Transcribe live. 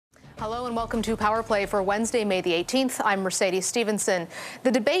Hello and welcome to Power Play for Wednesday, May the 18th. I'm Mercedes Stevenson.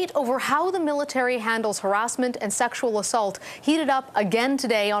 The debate over how the military handles harassment and sexual assault heated up again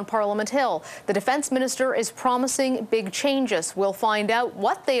today on Parliament Hill. The defense minister is promising big changes. We'll find out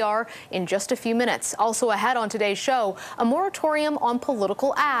what they are in just a few minutes. Also ahead on today's show, a moratorium on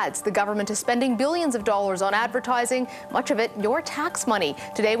political ads. The government is spending billions of dollars on advertising, much of it your tax money.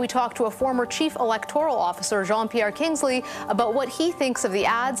 Today we talk to a former chief electoral officer, Jean-Pierre Kingsley, about what he thinks of the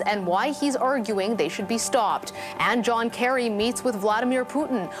ads and why he's arguing they should be stopped. And John Kerry meets with Vladimir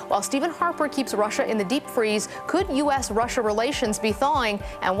Putin, while Stephen Harper keeps Russia in the deep freeze. Could U.S.-Russia relations be thawing?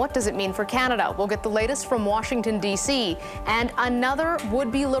 And what does it mean for Canada? We'll get the latest from Washington, D.C. And another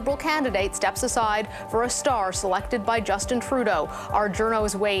would-be Liberal candidate steps aside for a star selected by Justin Trudeau. Our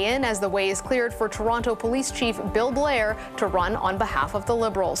journos weigh in as the way is cleared for Toronto Police Chief Bill Blair to run on behalf of the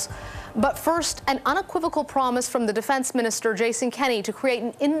Liberals. But first, an unequivocal promise from the Defense Minister, Jason Kenney, to create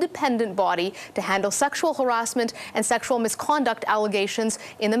an independent body to handle sexual harassment and sexual misconduct allegations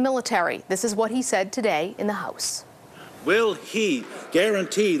in the military. This is what he said today in the House. Will he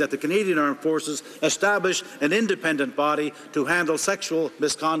guarantee that the Canadian Armed Forces establish an independent body to handle sexual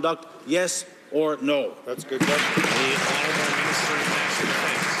misconduct? Yes or no? That's a good question. The Honourable Minister of National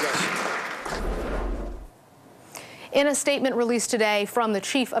Defence. In a statement released today from the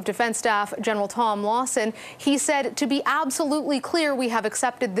Chief of Defense Staff, General Tom Lawson, he said, to be absolutely clear, we have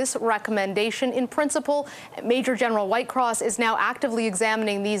accepted this recommendation in principle. Major General Whitecross is now actively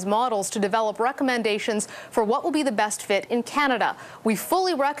examining these models to develop recommendations for what will be the best fit in Canada. We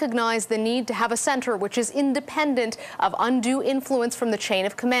fully recognize the need to have a centre which is independent of undue influence from the chain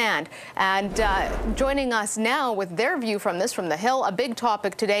of command. And joining us now with their view from this, from the Hill, a big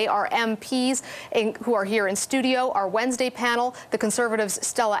topic today, are MPs who are here in studio. Our Wednesday panel, the Conservatives'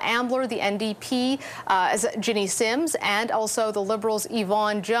 Stella Ambler, the NDP, Ginny Sims, and also the Liberals'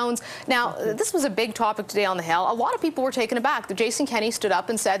 Yvonne Jones. Now, this was a big topic today on the Hill. A lot of people were taken aback that Jason Kenney stood up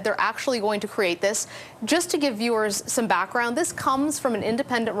and said they're actually going to create this. Just to give viewers some background, this comes from an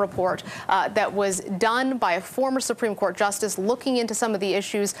independent report that was done by a former Supreme Court justice looking into some of the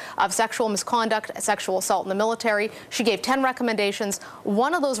issues of sexual misconduct, sexual assault in the military. She gave 10 recommendations.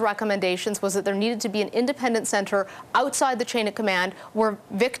 One of those recommendations was that there needed to be an independent centre outside the chain of command where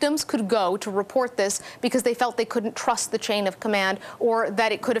victims could go to report this because they felt they couldn't trust the chain of command or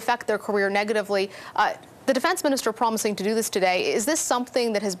that it could affect their career negatively. The defense minister promising to do this today. Is this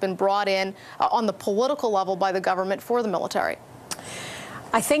something that has been brought in on the political level by the government for the military?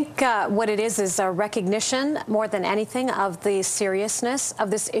 I think what it is a recognition, more than anything, of the seriousness of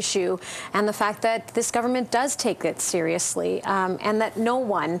this issue and the fact that this government does take it seriously, and that no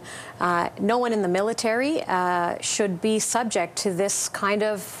one in the military should be subject to this kind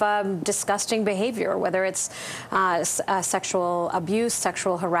of disgusting behavior, whether it's sexual abuse,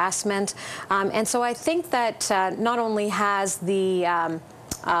 sexual harassment. And so I think that not only has the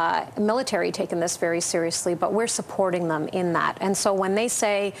military taken this very seriously, but we're supporting them in that. And so when they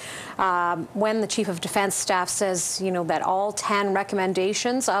say, when the Chief of Defense Staff says, that all 10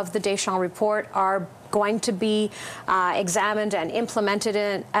 recommendations of the Deschamps report are going to be examined and implemented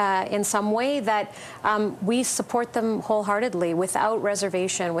in some way, that we support them wholeheartedly, without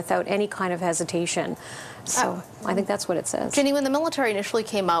reservation, without any kind of hesitation. So I think that's what it says. Ginny, when the military initially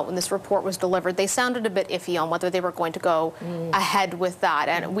came out, when this report was delivered, they sounded a bit iffy on whether they were going to go ahead with that.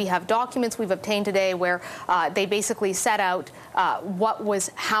 And we have documents we've obtained today where they basically set out what was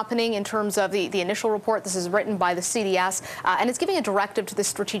happening in terms of the initial report. This is written by the CDS, and it's giving a directive to the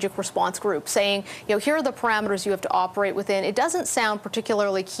Strategic Response Group saying, here are the parameters you have to operate within. It doesn't sound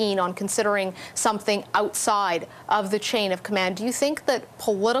particularly keen on considering something outside of the chain of command. Do you think that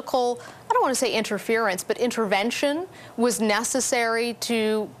political, I don't want to say interference, but intervention was necessary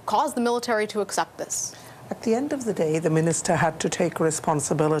to cause the military to accept this? At the end of the day, the minister had to take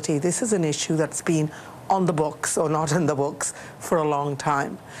responsibility. This is an issue that's been on the books or not in the books for a long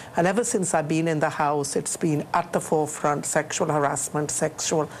time. And ever since I've been in the House, it's been at the forefront: sexual harassment,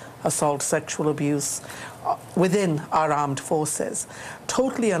 sexual assault, sexual abuse within our armed forces.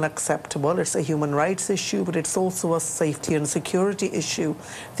 Totally unacceptable. It's a human rights issue, but it's also a safety and security issue.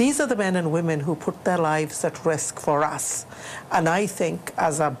 These are the men and women who put their lives at risk for us. And I think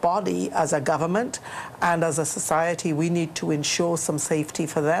as a body, as a government, and as a society, we need to ensure some safety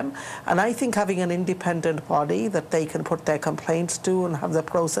for them. And I think having an independent body that they can put their complaints to and have the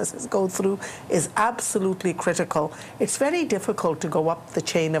processes go through is absolutely critical. It's very difficult to go up the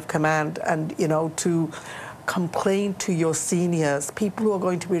chain of command and, to complain to your seniors, people who are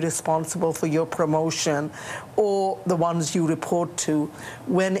going to be responsible for your promotion or the ones you report to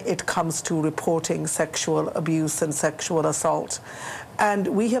when it comes to reporting sexual abuse and sexual assault. And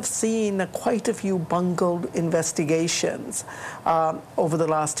we have seen quite a few bungled investigations over the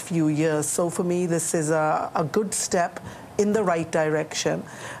last few years. So for me, this is a good step in the right direction.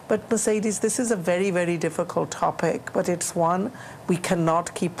 But Mercedes, this is a very, very difficult topic, but it's one we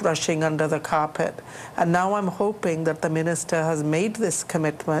cannot keep brushing under the carpet. And now I'm hoping that the minister has made this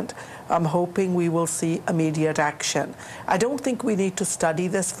commitment. I'm hoping we will see immediate action. I don't think we need to study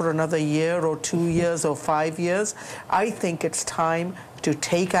this for another year or 2 years or 5 years. I think it's time to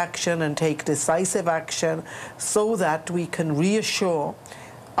take action and take decisive action so that we can reassure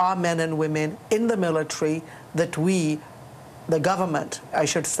our men and women in the military that the government, I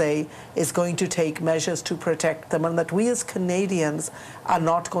should say, is going to take measures to protect them, and that we as Canadians are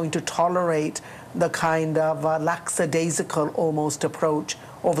not going to tolerate the kind of lackadaisical almost approach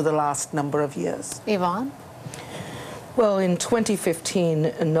over the last number of years. Yvonne? Well, in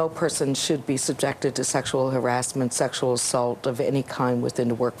 2015, no person should be subjected to sexual harassment, sexual assault of any kind within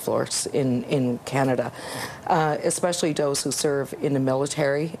the workforce in Canada, especially those who serve in the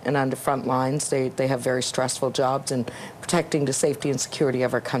military and on the front lines. They have very stressful jobs in protecting the safety and security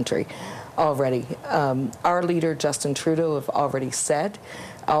of our country already. Our leader, Justin Trudeau, have already said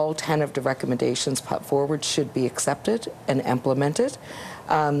all 10 of the recommendations put forward should be accepted and implemented.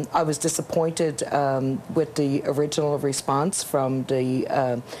 I was disappointed with the original response from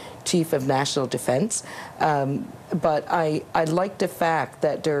the Chief of National Defence, but I like the fact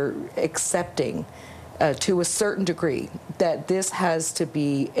that they're accepting to a certain degree that this has to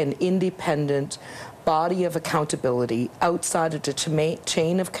be an independent body of accountability outside of the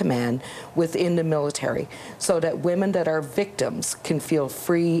chain of command within the military, so that women that are victims can feel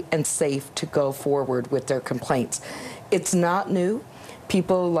free and safe to go forward with their complaints. It's not new.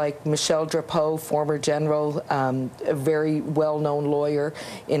 People like Michel Drapeau, former general, a very well-known lawyer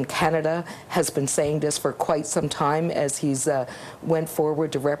in Canada, has been saying this for quite some time as he's went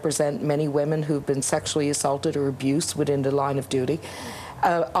forward to represent many women who've been sexually assaulted or abused within the line of duty.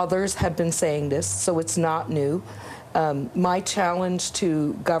 Others have been saying this, so it's not new. My challenge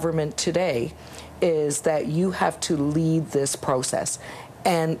to government today is that you have to lead this process.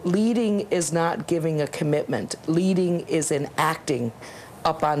 And leading is not giving a commitment. Leading is enacting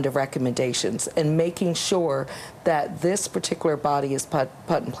upon the recommendations and making sure that this particular body is put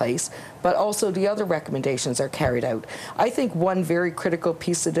in place, but also the other recommendations are carried out. I think one very critical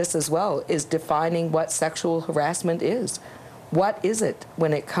piece of this as well is defining what sexual harassment is. What is it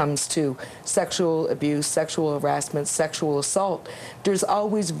when it comes to sexual abuse, sexual harassment, sexual assault? There's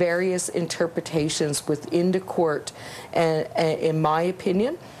always various interpretations within the court, in my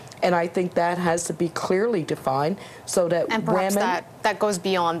opinion, and I think that has to be clearly defined so that and perhaps women... that goes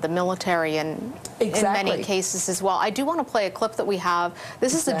beyond the military and Exactly. in many cases as well. I do want to play a clip that we have.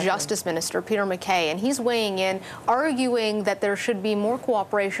 This is the Justice Minister, Peter MacKay, and he's weighing in, arguing that there should be more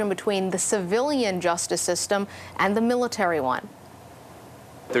cooperation between the civilian justice system and the military one.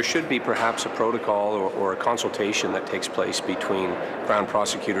 There should be perhaps a protocol or a consultation that takes place between Crown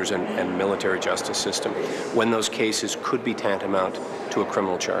prosecutors and military justice system when those cases could be tantamount to a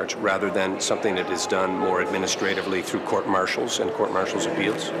criminal charge rather than something that is done more administratively through court-martials and court-martials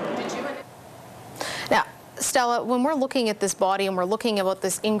appeals. Now, Stella, when we're looking at this body and we're looking about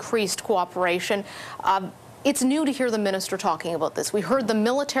this increased cooperation, it's new to hear the minister talking about this. We heard the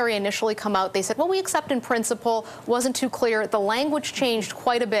military initially come out. They said, well, we accept in principle, wasn't too clear. The language changed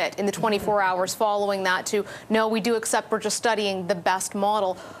quite a bit in the 24 hours following that to, no, we do accept, we're just studying the best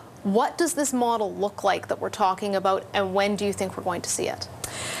model. What does this model look like that we're talking about, and when do you think we're going to see it?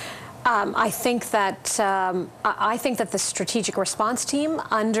 I think that the strategic response team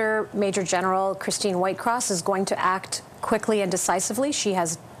under Major General Christine Whitecross is going to act quickly and decisively. She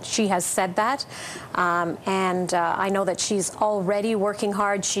has said that, and I know that she's already working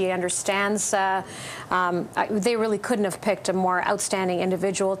hard. She understands. They really couldn't have picked a more outstanding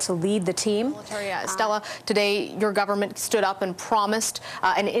individual to lead the team. Stella, today your government stood up and promised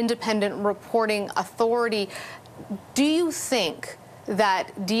an independent reporting authority. Do you think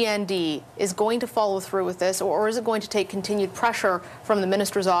that DND is going to follow through with this, or is it going to take continued pressure from the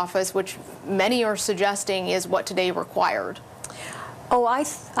minister's office, which many are suggesting is what today required? Oh, I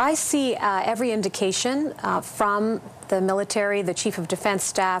see every indication from the military, the Chief of Defence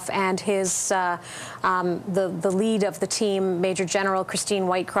Staff, and his the lead of the team, Major General Christine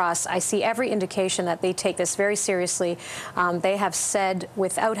Whitecross. I see every indication that they take this very seriously. They have said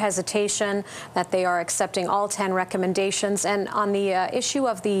without hesitation that they are accepting all 10 recommendations. And on the issue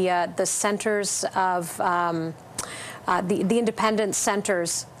of the centers of the independent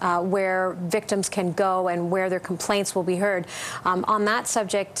centers where victims can go and where their complaints will be heard. On that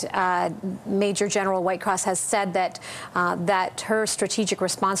subject, Major General Whitecross has said that that her strategic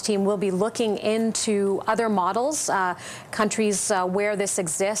response team will be looking into other models, countries where this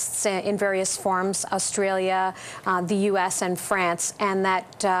exists in various forms, Australia, the U.S. and France, and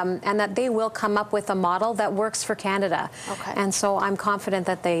that they will come up with a model that works for Canada. Okay. And so I'm confident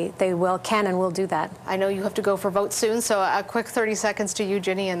that they can and will do that. I know you have to go for vote soon, so a quick 30 seconds to you,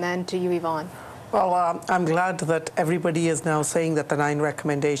 Ginny, and then to you, Yvonne. Well, I'm glad that everybody is now saying that the 9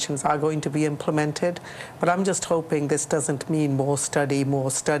 recommendations are going to be implemented, but I'm just hoping this doesn't mean more study,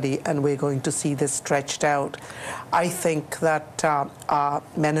 and we're going to see this stretched out. I think that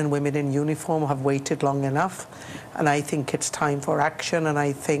men and women in uniform have waited long enough, and I think it's time for action, and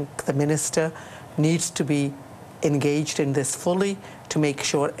I think the minister needs to be engaged in this fully to make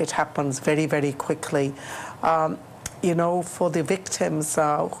sure it happens very, very quickly. You know, for the victims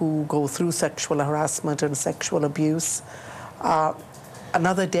who go through sexual harassment and sexual abuse,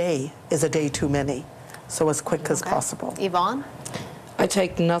 another day is a day too many. So as quick as possible. Yvonne? I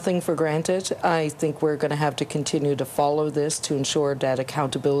take nothing for granted. I think we're going to have to continue to follow this to ensure that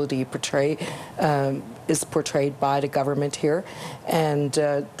accountability is portrayed by the government here. And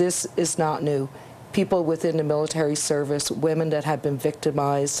this is not new. People within the military service, women that have been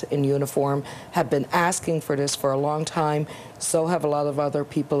victimized in uniform, have been asking for this for a long time. So have a lot of other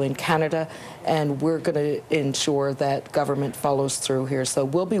people in Canada, and we're going to ensure that government follows through here. So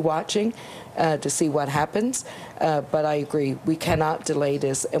we'll be watching to see what happens, but I agree, we cannot delay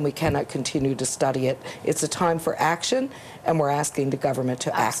this and we cannot continue to study it. It's a time for action, and we're asking the government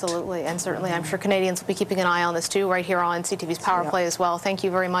to act. Absolutely, and certainly I'm sure Canadians will be keeping an eye on this too, right here on CTV's Power Play as well. Thank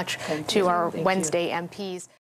you very much to our Wednesday MPs.